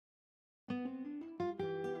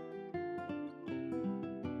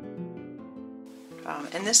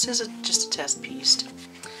And this is just a test piece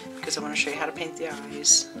because I want to show you how to paint the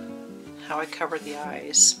eyes, how I cover the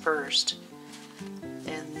eyes first.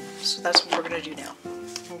 And so that's what we're going to do now.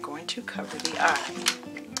 I'm going to cover the eye.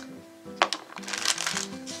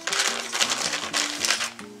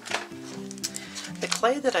 The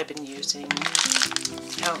clay that I've been using,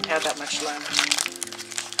 I don't have that much left,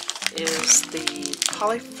 is the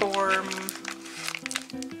Polyform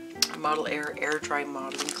Model Air Dry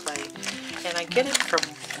Modeling Clay. And I get it from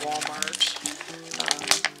Walmart.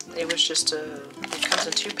 It was just it comes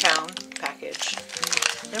in a 2-pound package.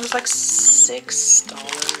 And it was like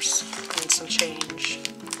 $6 and some change,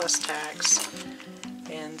 plus tax.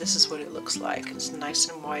 And this is what it looks like. It's nice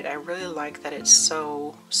and white. I really like that it's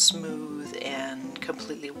so smooth and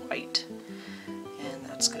completely white. And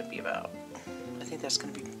that's going to be about, I think that's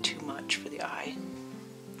going to be too much for the eye.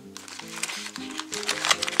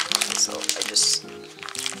 So I just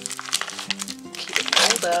keep it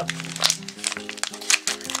rolled up.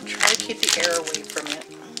 Try to keep the air away from it.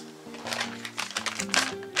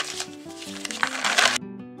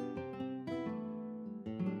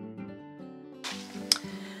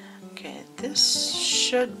 Okay, this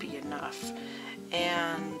should be enough.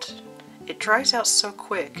 And it dries out so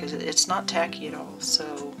quick because it's not tacky at all.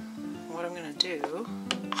 So what I'm going to do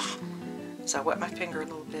is I wet my finger a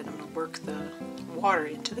little bit. I'm going to work the water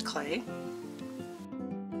into the clay.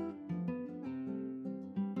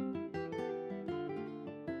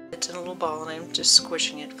 It's in a little ball and I'm just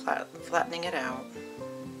squishing it, flattening it out.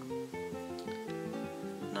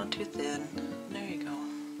 Not too thin. There you go.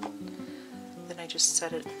 Then I just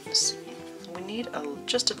set it, let's see. We need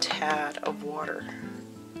just a tad of water.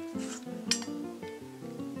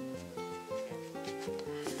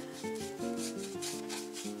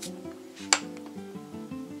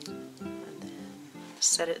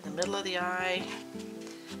 Set it in the middle of the eye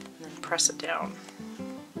and then press it down.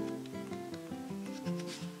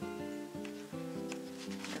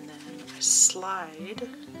 And then I slide,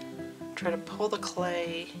 try to pull the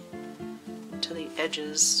clay to the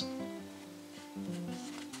edges,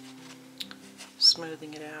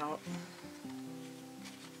 smoothing it out.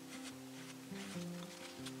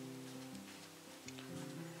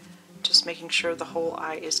 Just making sure the whole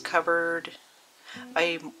eye is covered.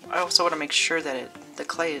 I also want to make sure that the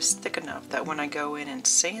clay is thick enough that when I go in and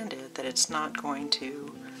sand it, that it's not going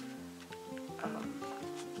to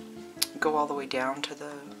go all the way down to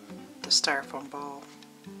the styrofoam ball.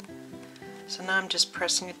 So now I'm just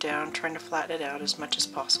pressing it down, trying to flatten it out as much as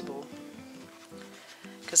possible.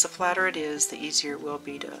 Because the flatter it is, the easier it will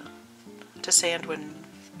be to sand when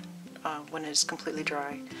it's completely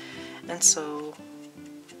dry. And so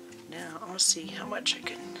now I'm going to see how much I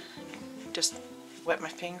can just wet my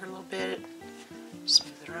finger a little bit,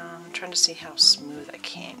 smooth it around. I'm trying to see how smooth I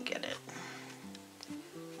can get it.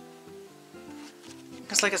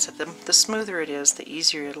 Because like I said, the smoother it is, the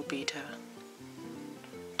easier it'll be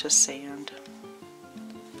to sand.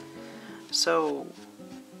 So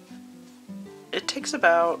it takes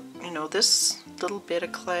about, this little bit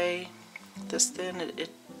of clay, this thin,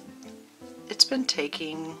 it's been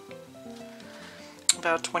taking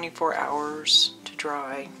about 24 hours to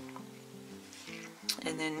dry.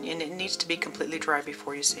 And it needs to be completely dry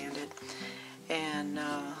before you sand it. And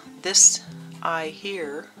this eye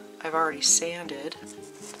here, I've already sanded.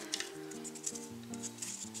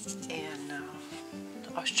 And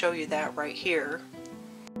I'll show you that right here.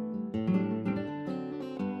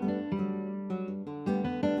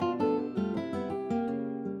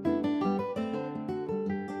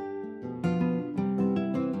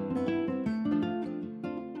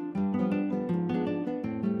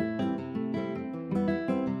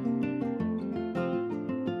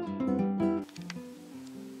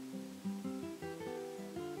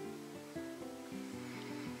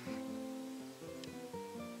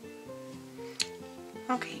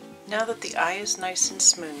 Okay, now that the eye is nice and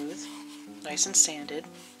smooth, nice and sanded,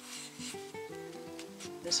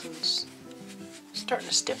 this one's starting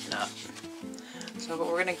to stiffen up. So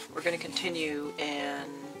we're gonna continue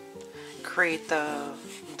and create the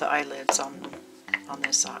eyelids on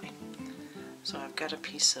this eye. So I've got a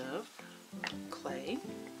piece of clay.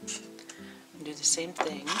 And do the same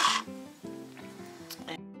thing.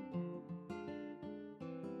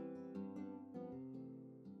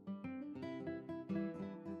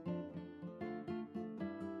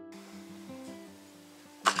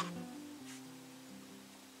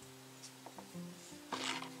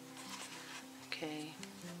 Okay,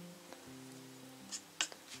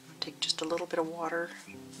 take just a little bit of water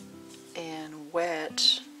and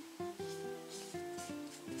wet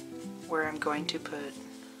where I'm going to put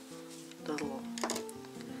little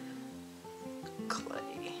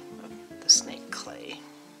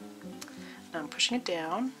pushing it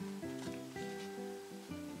down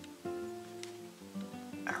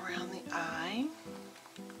around the eye.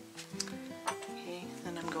 Okay,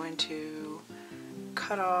 then I'm going to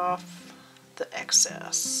cut off the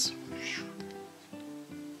excess.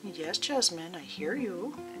 Yes, Jasmine, I hear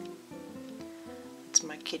you. It's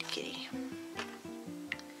my kitty kitty.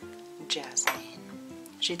 Jasmine.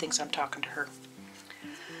 She thinks I'm talking to her.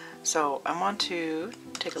 So I want to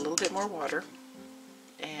take a little bit more water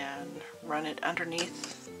and run it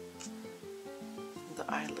underneath the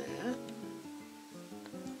eyelid.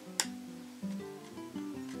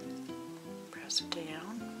 Press it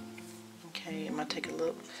down. Okay, I'm going to take a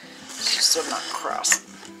little, just so I'm not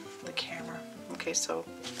crossing the camera. Okay, so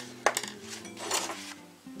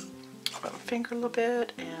wet my finger a little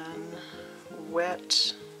bit and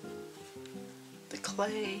wet the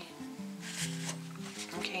clay.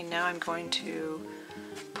 Okay, now I'm going to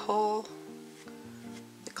pull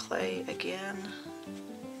the clay again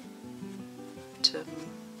to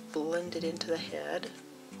blend it into the head.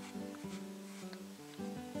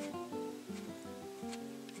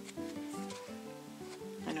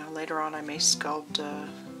 I know later on I may sculpt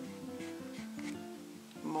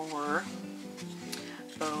more.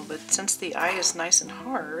 So, but since the eye is nice and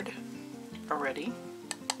hard already,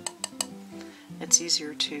 it's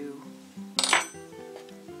easier to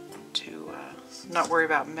not worry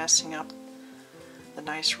about messing up the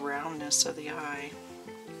nice roundness of the eye.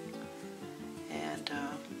 And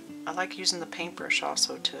I like using the paintbrush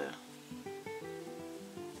also to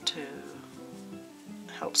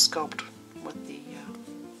help sculpt with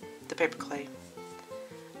the paper clay.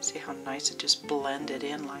 See how nice it just blended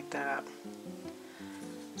in like that.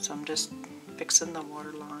 So I'm just fixing the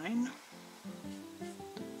water line.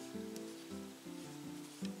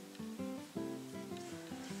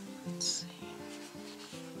 Let's see.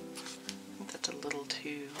 I think that's a little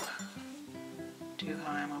too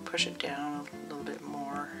high. I'm going to push it down a little bit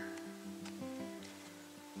more.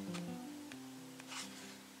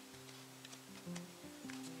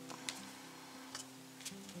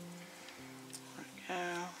 There we go.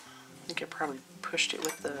 I think I probably pushed it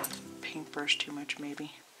with the paintbrush too much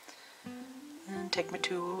maybe. And take my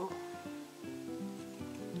tool.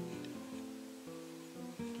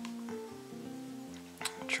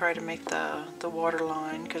 Try to make the water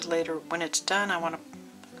line, because later when it's done I want to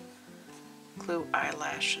glue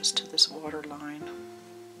eyelashes to this water line.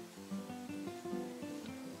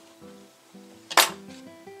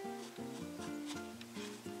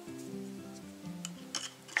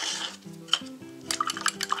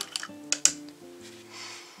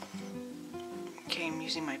 Okay, I'm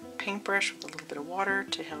using my paintbrush with a little bit of water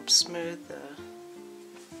to help smooth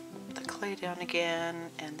the clay down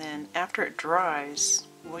again, and then after it dries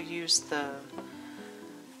we'll use the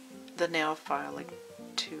nail file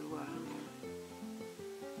to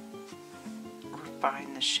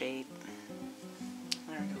refine the shape.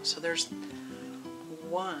 There we go. So there's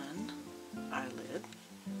one eyelid,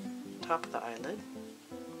 top of the eyelid.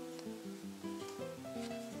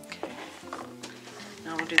 Okay.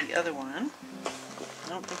 Now we'll do the other one. I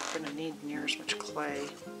don't think we're going to need near as much clay.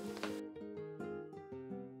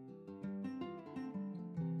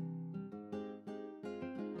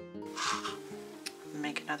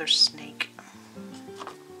 Make another snake.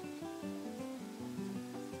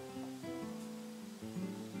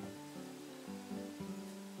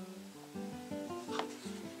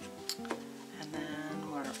 And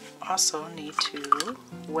then we'll also need to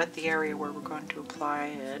wet the area where we're going to apply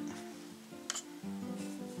it.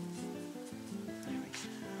 There we go.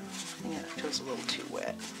 I think that feels a little too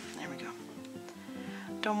wet. There we go.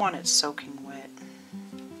 Don't want it soaking wet.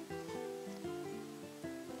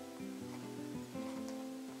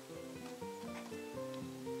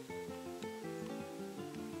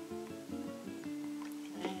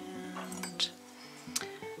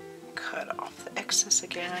 Cut off the excess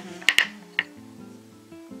again.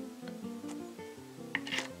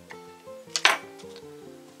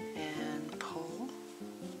 And pull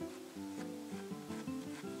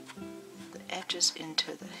the edges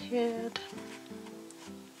into the head.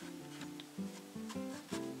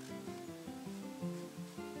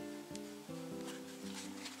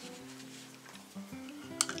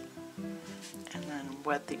 And then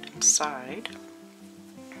wet the inside.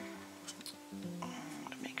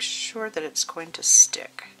 Sure that it's going to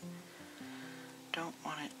stick. Don't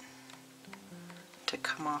want it to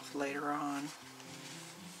come off later on.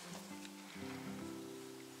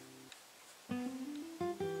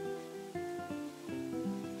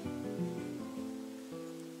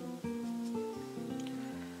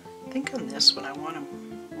 I think on this one I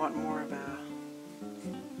want more of a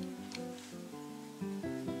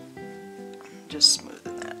just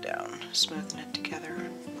smoothing that down, smoothing it together.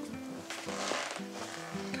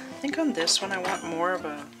 I think on this one I want more of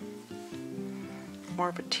a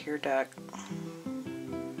tear duct.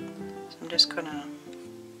 So I'm just gonna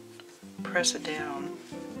press it down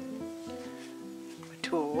with my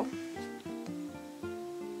tool.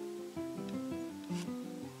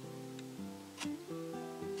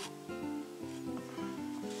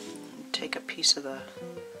 Take a piece of the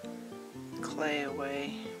clay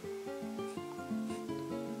away.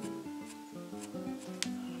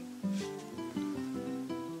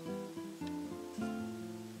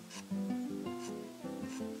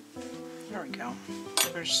 There we go.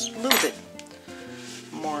 There's a little bit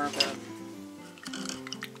more of a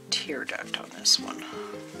tear duct on this one.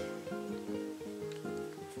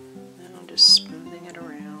 And I'm just smoothing it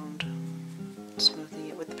around, smoothing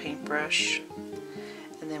it with the paintbrush.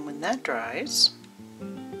 And then when that dries,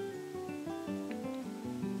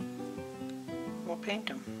 we'll paint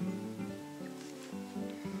them.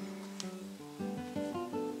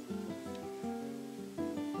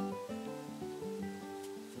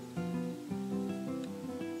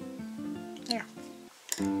 There.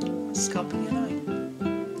 Sculpting an eye.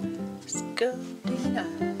 Sculpting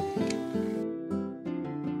eyes.